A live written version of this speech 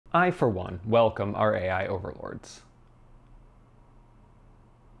I, for one, welcome our AI overlords.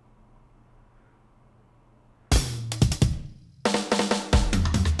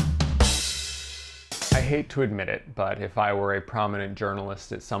 I hate to admit it, but if I were a prominent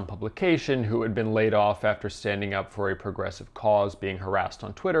journalist at some publication who had been laid off after standing up for a progressive cause, being harassed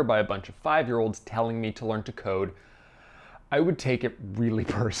on Twitter by a bunch of 5-year-olds telling me to learn to code, I would take it really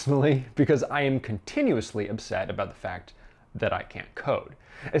personally because I am continuously upset about the fact that I can't code.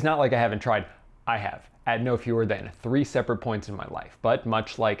 It's not like I haven't tried. I have, at no fewer than 3 separate points in my life, but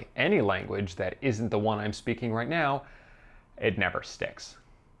much like any language that isn't the one I'm speaking right now, it never sticks.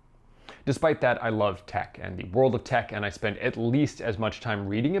 Despite that, I love tech and the world of tech, and I spend at least as much time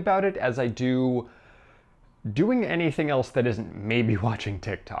reading about it as I do doing anything else that isn't maybe watching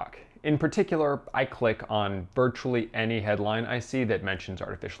TikTok. In particular, I click on virtually any headline I see that mentions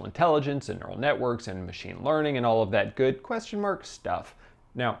artificial intelligence and neural networks and machine learning and all of that good question mark stuff.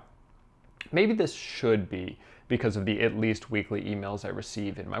 Now, maybe this should be because of the at least weekly emails I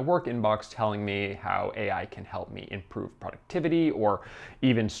receive in my work inbox telling me how AI can help me improve productivity or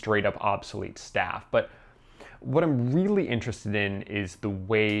even straight up obsolete staff. But what I'm really interested in is the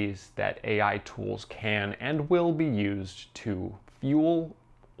ways that AI tools can and will be used to fuel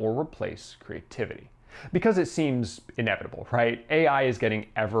or replace creativity. Because it seems inevitable, right? AI is getting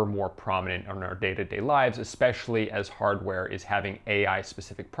ever more prominent in our day-to-day lives, especially as hardware is having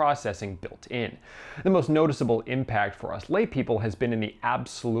AI-specific processing built in. The most noticeable impact for us laypeople has been in the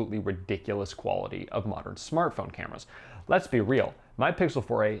absolutely ridiculous quality of modern smartphone cameras. Let's be real, my Pixel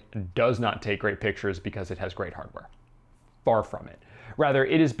 4a does not take great pictures because it has great hardware. Far from it. Rather,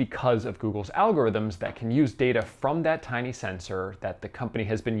 it is because of Google's algorithms that can use data from that tiny sensor that the company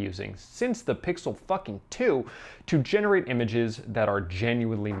has been using since the Pixel fucking 2 to generate images that are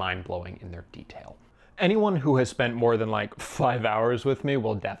genuinely mind-blowing in their detail. Anyone who has spent more than like 5 hours with me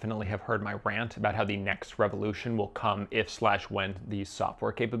will definitely have heard my rant about how the next revolution will come if/when these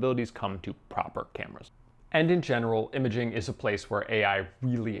software capabilities come to proper cameras. And in general, imaging is a place where AI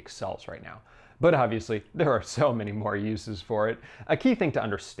really excels right now. But obviously, there are so many more uses for it. A key thing to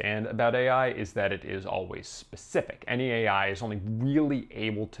understand about AI is that it is always specific. Any AI is only really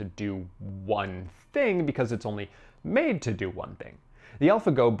able to do one thing because it's only made to do one thing. The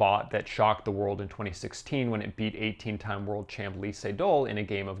AlphaGo bot that shocked the world in 2016 when it beat 18-time world champ Lee Sedol in a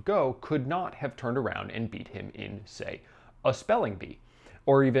game of Go could not have turned around and beat him in, say, a spelling bee,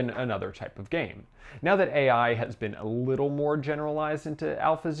 or even another type of game. Now that AI has been a little more generalized into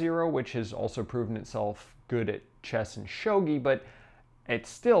AlphaZero, which has also proven itself good at chess and shogi, but it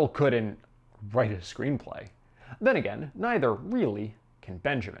still couldn't write a screenplay. Then again, neither really can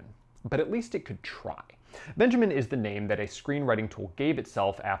Benjamin, but at least it could try. Benjamin is the name that a screenwriting tool gave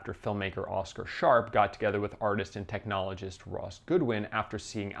itself after filmmaker Oscar Sharp got together with artist and technologist Ross Goodwin after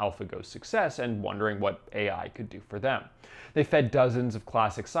seeing AlphaGo's success and wondering what AI could do for them. They fed dozens of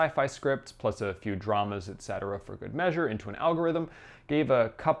classic sci-fi scripts, plus a few dramas, etc. for good measure, into an algorithm, gave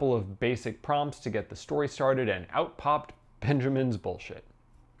a couple of basic prompts to get the story started, and out popped Benjamin's bullshit.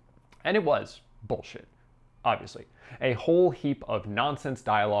 And it was bullshit. Obviously, a whole heap of nonsense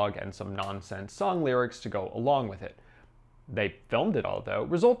dialogue and some nonsense song lyrics to go along with it. They filmed it all, though,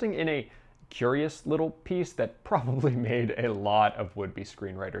 resulting in a curious little piece that probably made a lot of would-be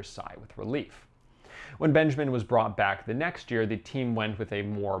screenwriters sigh with relief. When Benjamin was brought back the next year, the team went with a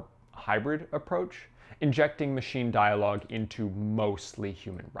more hybrid approach, injecting machine dialogue into mostly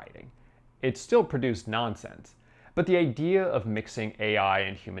human writing. It still produced nonsense, but the idea of mixing AI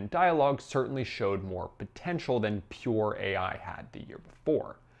and human dialogue certainly showed more potential than pure AI had the year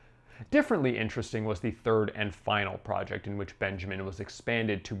before. Differently interesting was the third and final project in which Benjamin was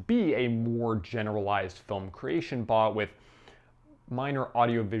expanded to be a more generalized film creation bot with minor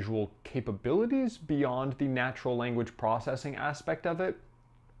audiovisual capabilities beyond the natural language processing aspect of it,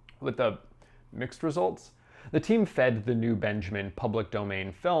 with the mixed results. The team fed the new Benjamin public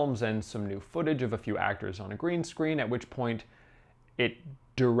domain films and some new footage of a few actors on a green screen, at which point it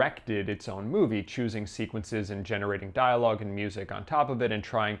directed its own movie, choosing sequences and generating dialogue and music on top of it and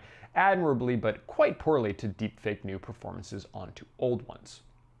trying admirably but quite poorly to deepfake new performances onto old ones.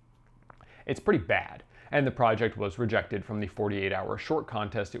 It's pretty bad, and the project was rejected from the 48-hour short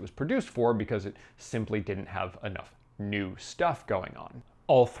contest it was produced for because it simply didn't have enough new stuff going on.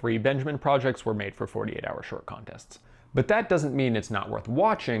 All 3 Benjamin projects were made for 48-hour short contests. But that doesn't mean it's not worth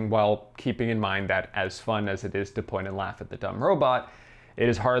watching, while keeping in mind that as fun as it is to point and laugh at the dumb robot, it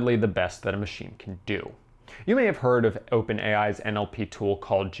is hardly the best that a machine can do. You may have heard of OpenAI's NLP tool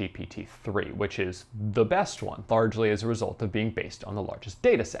called GPT-3, which is the best one, largely as a result of being based on the largest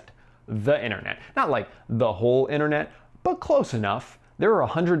dataset, the internet. Not like the whole internet, but close enough There are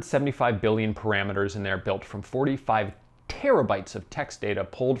 175 billion parameters in there built from 45 terabytes of text data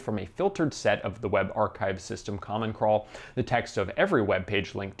pulled from a filtered set of the Web Archive System Common Crawl, the text of every web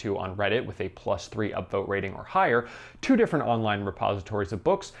page linked to on Reddit with a +3 upvote rating or higher, 2 different online repositories of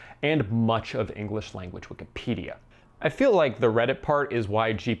books, and much of English language Wikipedia. I feel like the Reddit part is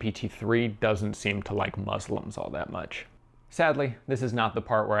why GPT-3 doesn't seem to like Muslims all that much. Sadly, this is not the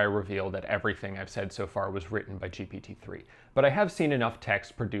part where I reveal that everything I've said so far was written by GPT-3, but I have seen enough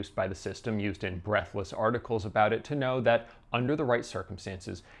text produced by the system used in breathless articles about it to know that, under the right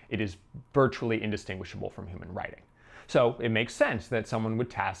circumstances, it is virtually indistinguishable from human writing. So it makes sense that someone would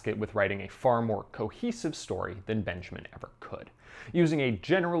task it with writing a far more cohesive story than Benjamin ever could. Using a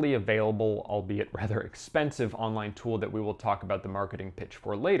generally available, albeit rather expensive, online tool that we will talk about the marketing pitch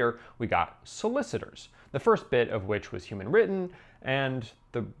for later, we got solicitors, the first bit of which was human written, and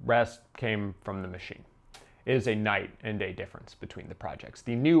the rest came from the machine. It is a night and day difference between the projects.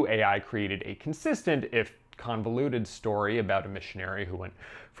 The new AI created a consistent, if convoluted, story about a missionary who went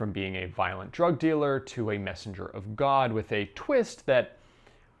from being a violent drug dealer to a messenger of God, with a twist that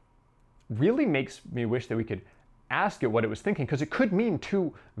really makes me wish that we could ask it what it was thinking, because it could mean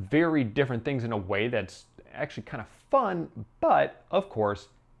 2 very different things in a way that's actually kind of fun, but of course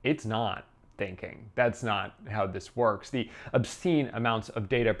it's not thinking. That's not how this works. The obscene amounts of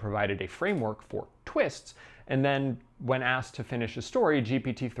data provided a framework for twists, and then when asked to finish a story,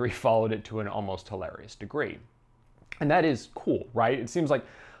 GPT-3 followed it to an almost hilarious degree. And that is cool, right? It seems like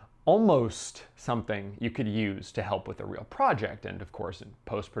almost something you could use to help with a real project. And of course, in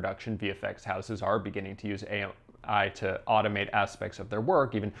post-production, VFX houses are beginning to use AI to automate aspects of their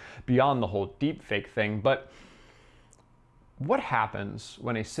work, even beyond the whole deepfake thing. But what happens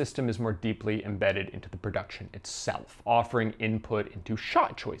when a system is more deeply embedded into the production itself, offering input into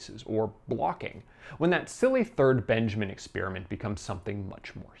shot choices or blocking, when that silly third Benjamin experiment becomes something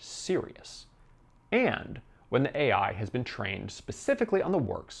much more serious? And when the AI has been trained specifically on the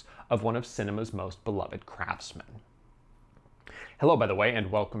works of one of cinema's most beloved craftsmen. Hello, by the way,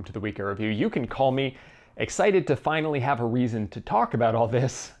 and welcome to the Weekly Review. You can call me excited to finally have a reason to talk about all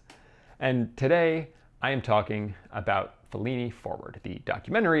this. And today I am talking about Fellini Forward, the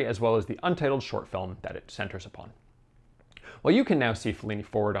documentary, as well as the untitled short film that it centers upon. Well, you can now see Fellini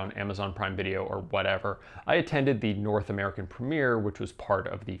Forward on Amazon Prime Video or whatever. I attended the North American premiere, which was part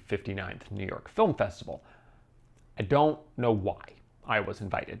of the 59th New York Film Festival. I don't know why I was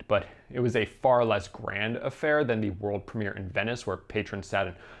invited, but it was a far less grand affair than the world premiere in Venice, where patrons sat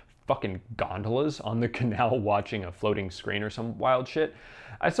in fucking gondolas on the canal watching a floating screen or some wild shit.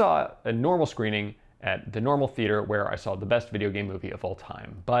 I saw a normal screening at the normal theater where I saw the best video game movie of all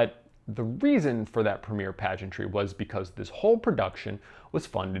time. But the reason for that premiere pageantry was because this whole production was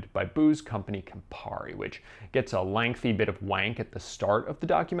funded by booze company Campari, which gets a lengthy bit of wank at the start of the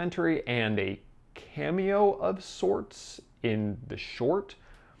documentary and a cameo of sorts in the short.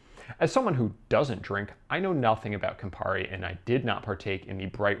 As someone who doesn't drink, I know nothing about Campari, and I did not partake in the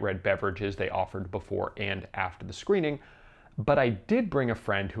bright red beverages they offered before and after the screening, but I did bring a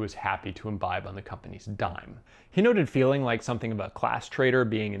friend who was happy to imbibe on the company's dime. He noted feeling like something of a class traitor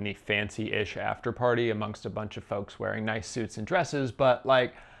being in the fancy-ish after party amongst a bunch of folks wearing nice suits and dresses, but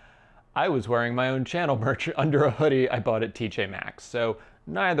like, I was wearing my own channel merch under a hoodie I bought at TJ Maxx, so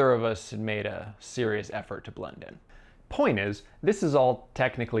neither of us had made a serious effort to blend in. Point is, this is all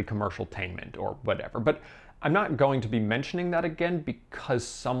technically commercial-tainment or whatever, but I'm not going to be mentioning that again because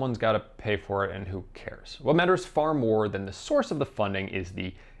someone's got to pay for it, and who cares? What matters far more than the source of the funding is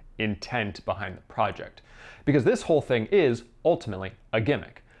the intent behind the project, because this whole thing is ultimately a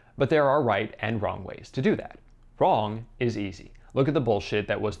gimmick, but there are right and wrong ways to do that. Wrong is easy. Look at the bullshit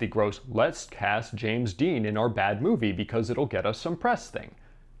that was the gross "let's cast James Dean in our bad movie because it'll get us some press" thing.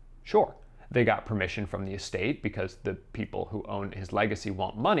 Sure, they got permission from the estate because the people who own his legacy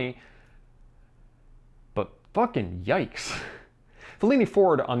want money, but fucking yikes. Fellini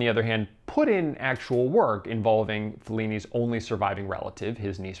Forward, on the other hand, put in actual work involving Fellini's only surviving relative,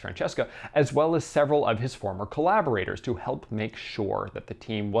 his niece Francesca, as well as several of his former collaborators to help make sure that the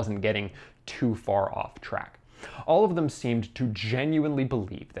team wasn't getting too far off track. All of them seemed to genuinely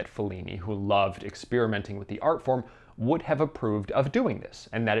believe that Fellini, who loved experimenting with the art form, would have approved of doing this,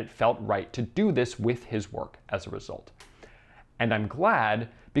 and that it felt right to do this with his work as a result. And I'm glad,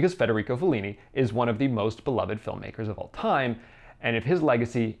 because Federico Fellini is one of the most beloved filmmakers of all time, and if his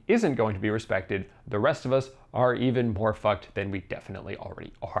legacy isn't going to be respected, the rest of us are even more fucked than we definitely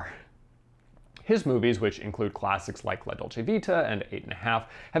already are. His movies, which include classics like La Dolce Vita and 8½,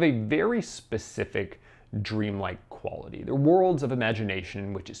 have a very specific dreamlike quality. They're worlds of imagination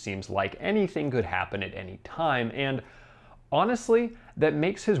in which it seems like anything could happen at any time, and Honestly, that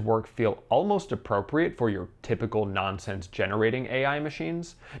makes his work feel almost appropriate for your typical nonsense generating AI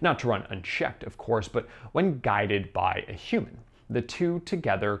machines. Not to run unchecked, of course, but when guided by a human. The two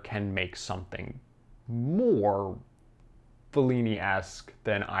together can make something more Fellini-esque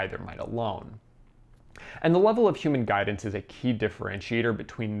than either might alone. And the level of human guidance is a key differentiator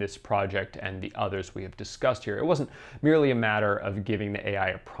between this project and the others we have discussed here. It wasn't merely a matter of giving the AI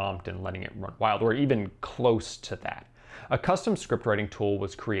a prompt and letting it run wild, or even close to that. A custom scriptwriting tool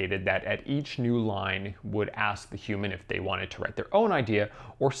was created that at each new line would ask the human if they wanted to write their own idea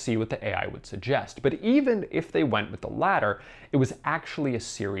or see what the AI would suggest. But even if they went with the latter, it was actually a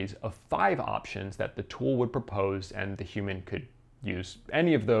series of 5 options that the tool would propose, and the human could use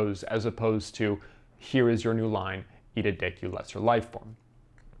any of those, as opposed to, here is your new line, eat a dick, you lesser life form.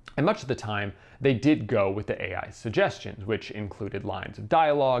 And much of the time, they did go with the AI's suggestions, which included lines of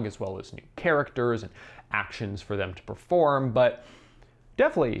dialogue as well as new characters and actions for them to perform, but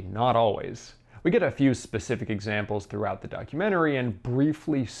definitely not always. We get a few specific examples throughout the documentary and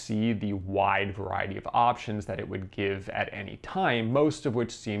briefly see the wide variety of options that it would give at any time, most of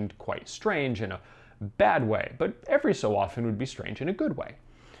which seemed quite strange in a bad way, but every so often would be strange in a good way.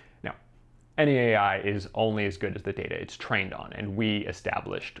 Now, any AI is only as good as the data it's trained on, and we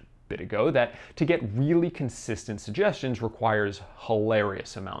established a bit ago that to get really consistent suggestions requires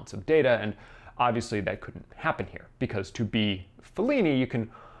hilarious amounts of data, and obviously that couldn't happen here, because to be Fellini, you can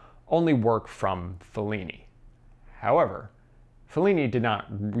only work from Fellini. However, Fellini did not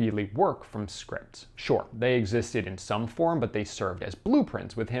really work from scripts. Sure, they existed in some form, but they served as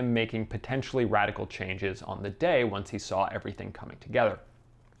blueprints, with him making potentially radical changes on the day once he saw everything coming together.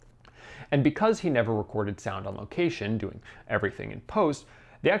 And because he never recorded sound on location, doing everything in post,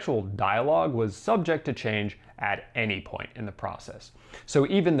 the actual dialogue was subject to change at any point in the process. So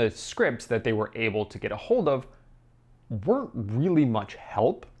even the scripts that they were able to get a hold of weren't really much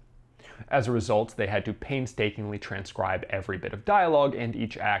help. As a result, they had to painstakingly transcribe every bit of dialogue and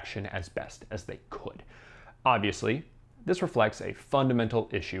each action as best as they could. Obviously, this reflects a fundamental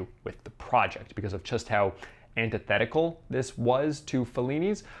issue with the project because of just how antithetical this was to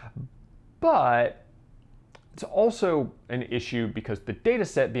Fellini's, but it's also an issue because the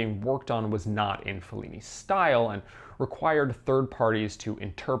dataset being worked on was not in Fellini's style and required third parties to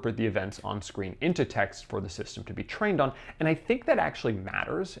interpret the events on screen into text for the system to be trained on. And I think that actually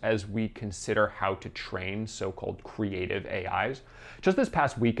matters as we consider how to train so-called creative AIs. Just this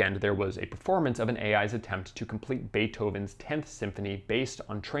past weekend, there was a performance of an AI's attempt to complete Beethoven's 10th Symphony based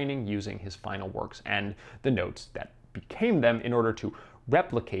on training using his final works and the notes that became them in order to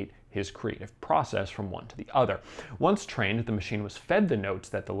replicate his creative process from one to the other. Once trained, the machine was fed the notes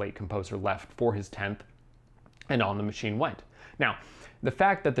that the late composer left for his 10th, and on the machine went. Now, the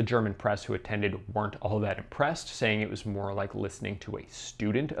fact that the German press who attended weren't all that impressed, saying it was more like listening to a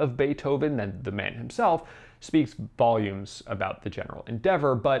student of Beethoven than the man himself, speaks volumes about the general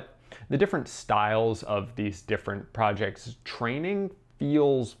endeavor, but the different styles of these different projects' training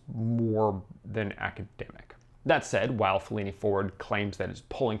feels more than academic. That said, while Fellini Forward claims that it's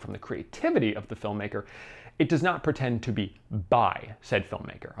pulling from the creativity of the filmmaker, it does not pretend to be by said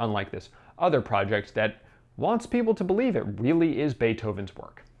filmmaker, unlike this other project that wants people to believe it really is Beethoven's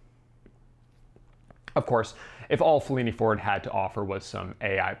work. Of course, if all Fellini Forward had to offer was some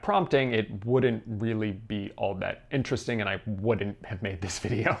AI prompting, it wouldn't really be all that interesting, and I wouldn't have made this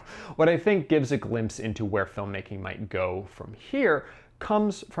video. What I think gives a glimpse into where filmmaking might go from here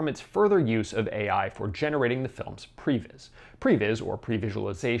comes from its further use of AI for generating the film's previs. Previs, or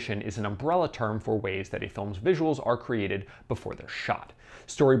pre-visualization, is an umbrella term for ways that a film's visuals are created before they're shot.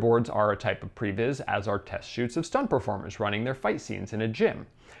 Storyboards are a type of previs, as are test shoots of stunt performers running their fight scenes in a gym.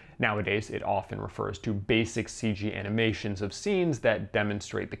 Nowadays, it often refers to basic CG animations of scenes that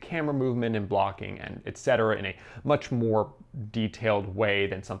demonstrate the camera movement and blocking and etc. in a much more detailed way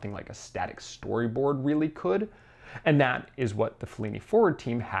than something like a static storyboard really could. And that is what the Fellini Forward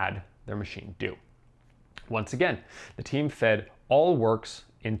team had their machine do. Once again, the team fed all works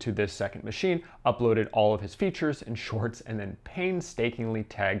into this second machine, uploaded all of his features and shorts, and then painstakingly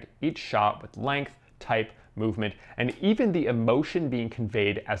tagged each shot with length, type, movement, and even the emotion being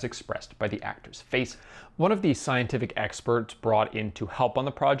conveyed as expressed by the actor's face. One of the scientific experts brought in to help on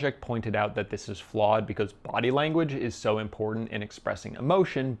the project pointed out that this is flawed because body language is so important in expressing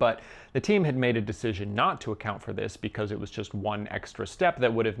emotion, but the team had made a decision not to account for this because it was just one extra step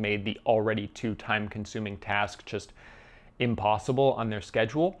that would have made the already too time-consuming task just impossible on their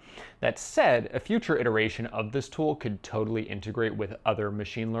schedule. That said, a future iteration of this tool could totally integrate with other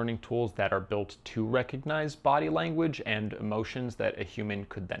machine learning tools that are built to recognize body language and emotions that a human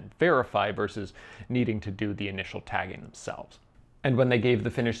could then verify versus needing to do the initial tagging themselves. And when they gave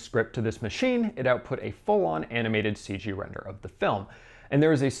the finished script to this machine, it output a full-on animated CG render of the film. And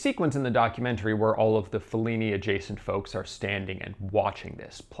there is a sequence in the documentary where all of the Fellini adjacent folks are standing and watching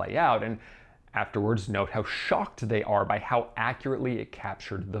this play out, and afterwards note how shocked they are by how accurately it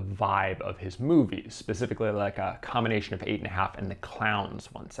captured the vibe of his movies, specifically like a combination of 8.5 and The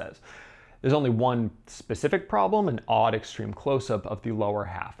Clowns, one says. There's only one specific problem, an odd extreme close-up of the lower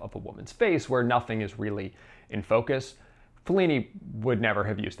half of a woman's face where nothing is really in focus. Fellini would never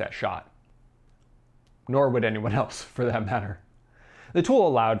have used that shot, nor would anyone else for that matter. The tool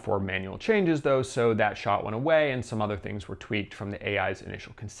allowed for manual changes though, so that shot went away and some other things were tweaked from the AI's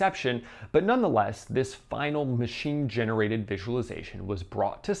initial conception, but nonetheless, this final machine-generated visualization was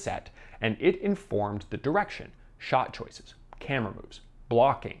brought to set and it informed the direction, shot choices, camera moves,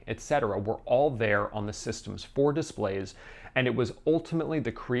 blocking, etc. were all there on the systems for displays, and it was ultimately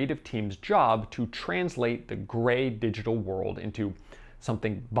the creative team's job to translate the gray digital world into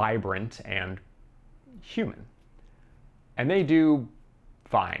something vibrant and human. And they do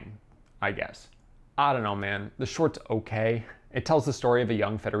fine, I guess. I don't know, man. The short's okay. It tells the story of a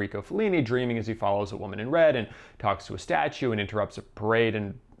young Federico Fellini dreaming as he follows a woman in red and talks to a statue and interrupts a parade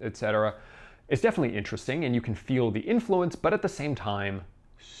and etc. It's definitely interesting and you can feel the influence, but at the same time,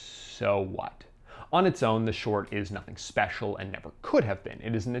 so what? On its own, the short is nothing special and never could have been.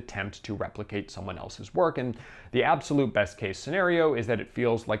 It is an attempt to replicate someone else's work, and the absolute best case scenario is that it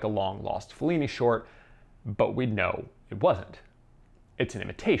feels like a long-lost Fellini short, but we know it wasn't. It's an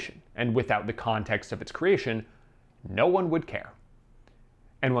imitation, and without the context of its creation, no one would care.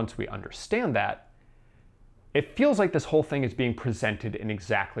 And once we understand that, it feels like this whole thing is being presented in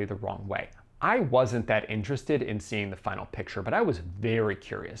exactly the wrong way. I wasn't that interested in seeing the final picture, but I was very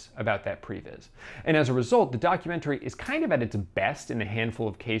curious about that previs. And as a result, the documentary is kind of at its best in a handful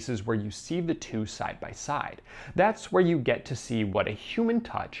of cases where you see the two side by side. That's where you get to see what a human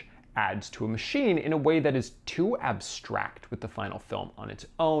touch adds to a machine in a way that is too abstract with the final film on its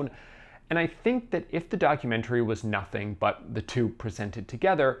own. And I think that if the documentary was nothing but the two presented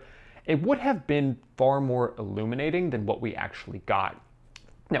together, it would have been far more illuminating than what we actually got.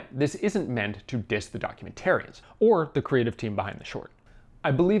 Now, this isn't meant to diss the documentarians or the creative team behind the short.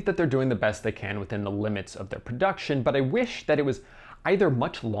 I believe that they're doing the best they can within the limits of their production, but I wish that it was either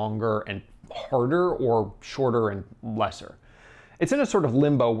much longer and harder or shorter and lesser. It's in a sort of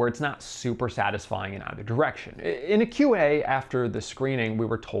limbo where it's not super satisfying in either direction. In a Q&A after the screening, we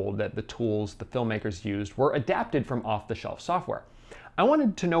were told that the tools the filmmakers used were adapted from off-the-shelf software. I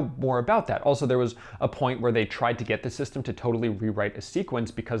wanted to know more about that. Also, there was a point where they tried to get the system to totally rewrite a sequence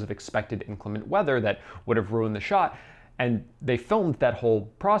because of expected inclement weather that would have ruined the shot, and they filmed that whole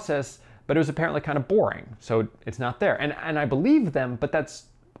process, but it was apparently kind of boring, so it's not there. And I believe them, but that's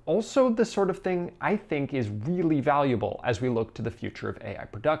also the sort of thing I think is really valuable as we look to the future of AI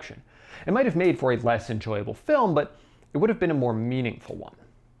production. It might have made for a less enjoyable film, but it would have been a more meaningful one.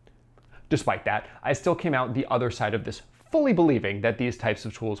 Despite that, I still came out the other side of this fully believing that these types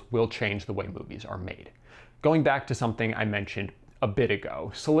of tools will change the way movies are made. Going back to something I mentioned a bit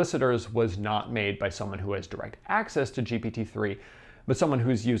ago, Solicitors was not made by someone who has direct access to GPT-3, but someone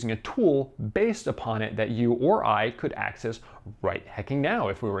who's using a tool based upon it that you or I could access right hecking now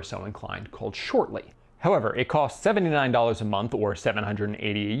if we were so inclined, called Shortly. However, it costs $79 a month or $780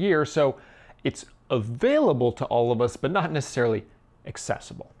 a year, so it's available to all of us, but not necessarily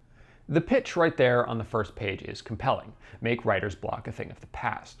accessible. The pitch right there on the first page is compelling. Make writer's block a thing of the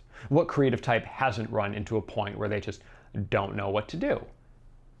past. What creative type hasn't run into a point where they just don't know what to do?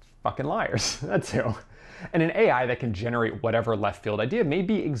 Fucking liars, that's who. And an AI that can generate whatever left field idea may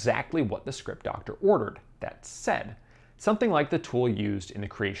be exactly what the script doctor ordered. That said, something like the tool used in the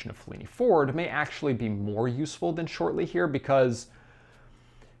creation of Fellini Forward may actually be more useful than Shortly here because,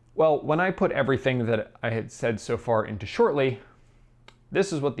 well, when I put everything that I had said so far into Shortly,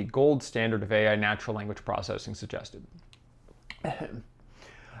 this is what the gold standard of AI natural language processing suggested.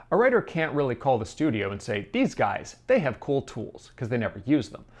 A writer can't really call the studio and say, these guys, they have cool tools, because they never use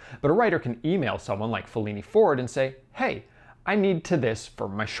them. But a writer can email someone like Fellini Forward and say, hey, I need this for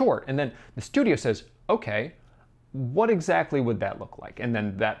my short. And then the studio says, okay, what exactly would that look like? And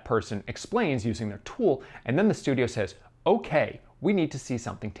then that person explains using their tool, and then the studio says, okay, we need to see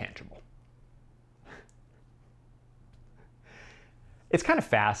something tangible. It's kind of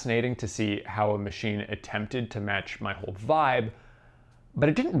fascinating to see how a machine attempted to match my whole vibe, but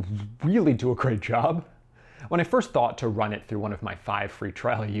it didn't really do a great job. When I first thought to run it through one of my 5 free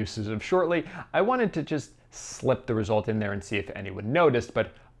trial uses of Shortly, I wanted to just slip the result in there and see if anyone noticed,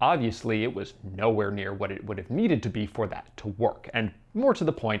 but obviously it was nowhere near what it would have needed to be for that to work, and more to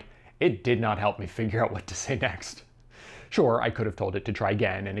the point, it did not help me figure out what to say next. Sure, I could have told it to try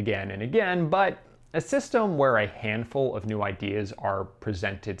again and again and again, but a system where a handful of new ideas are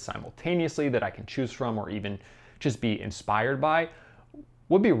presented simultaneously that I can choose from or even just be inspired by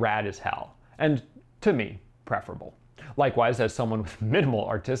would be rad as hell, and to me, preferable. Likewise, as someone with minimal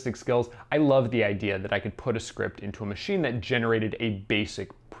artistic skills, I love the idea that I could put a script into a machine that generated a basic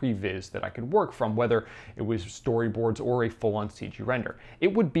previs that I could work from, whether it was storyboards or a full-on CG render.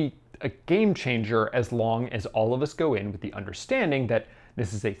 It would be a game changer as long as all of us go in with the understanding that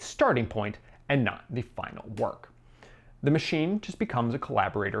this is a starting point and not the final work. The machine just becomes a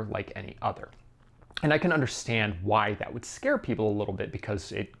collaborator like any other. And I can understand why that would scare people a little bit,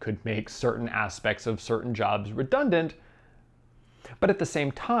 because it could make certain aspects of certain jobs redundant. But at the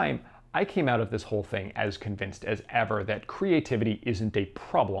same time, I came out of this whole thing as convinced as ever that creativity isn't a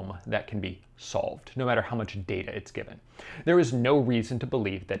problem that can be solved, no matter how much data it's given. There is no reason to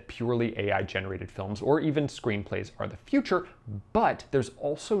believe that purely AI-generated films or even screenplays are the future, but there's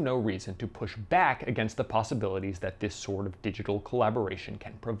also no reason to push back against the possibilities that this sort of digital collaboration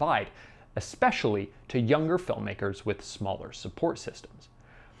can provide, especially to younger filmmakers with smaller support systems.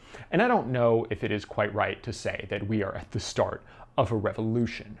 And I don't know if it is quite right to say that we are at the start of a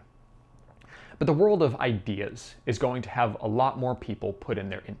revolution. But the world of ideas is going to have a lot more people put in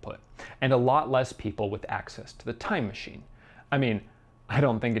their input, and a lot less people with access to the time machine. I mean, I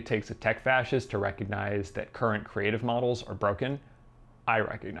don't think it takes a tech fascist to recognize that current creative models are broken. I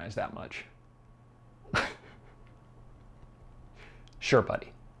recognize that much. Sure,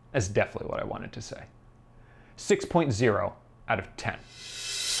 buddy. That's definitely what I wanted to say. 6.0 out of 10.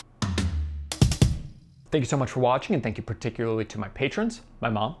 Thank you so much for watching, and thank you particularly to my patrons, my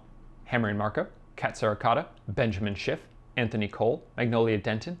mom, Hammer Marco, Kat Saracata, Benjamin Schiff, Anthony Cole, Magnolia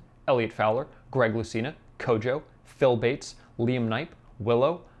Denton, Elliot Fowler, Greg Lucina, Kojo, Phil Bates, Liam Knipe,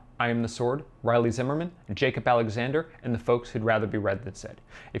 Willow, I Am the Sword, Riley Zimmerman, Jacob Alexander, and the folks who'd rather be read than said.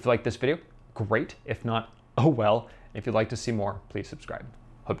 If you like this video, great. If not, oh well. If you'd like to see more, please subscribe.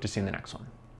 Hope to see you in the next one.